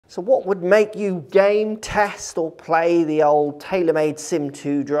So what would make you game, test or play the old Taylormade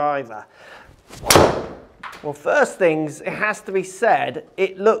SIM2 Driver? Well, first things, it has to be said,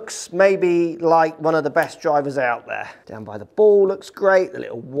 it looks maybe like one of the best drivers out there. Down by the ball looks great, the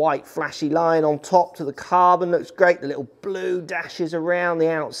little white flashy line on top to the carbon looks great, the little blue dashes around the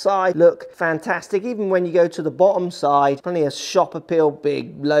outside look fantastic. Even when you go to the bottom side, plenty of shop appeal,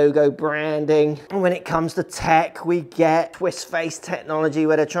 big logo branding. And when it comes to tech, we get twist face technology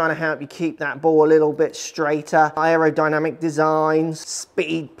where they're trying to help you keep that ball a little bit straighter. Aerodynamic designs,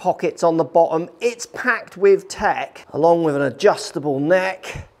 speed pockets on the bottom. It's packed with tech, along with an adjustable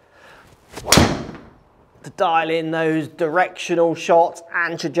neck to dial in those directional shots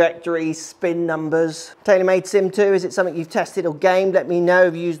and trajectories, spin numbers. Taylormade SIM2, is it something you've tested or gamed? Let me know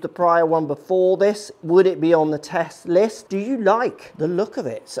if you used the prior one before this. Would it be on the test list? Do you like the look of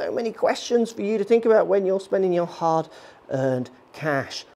it? So many questions for you to think about when you're spending your hard-earned cash.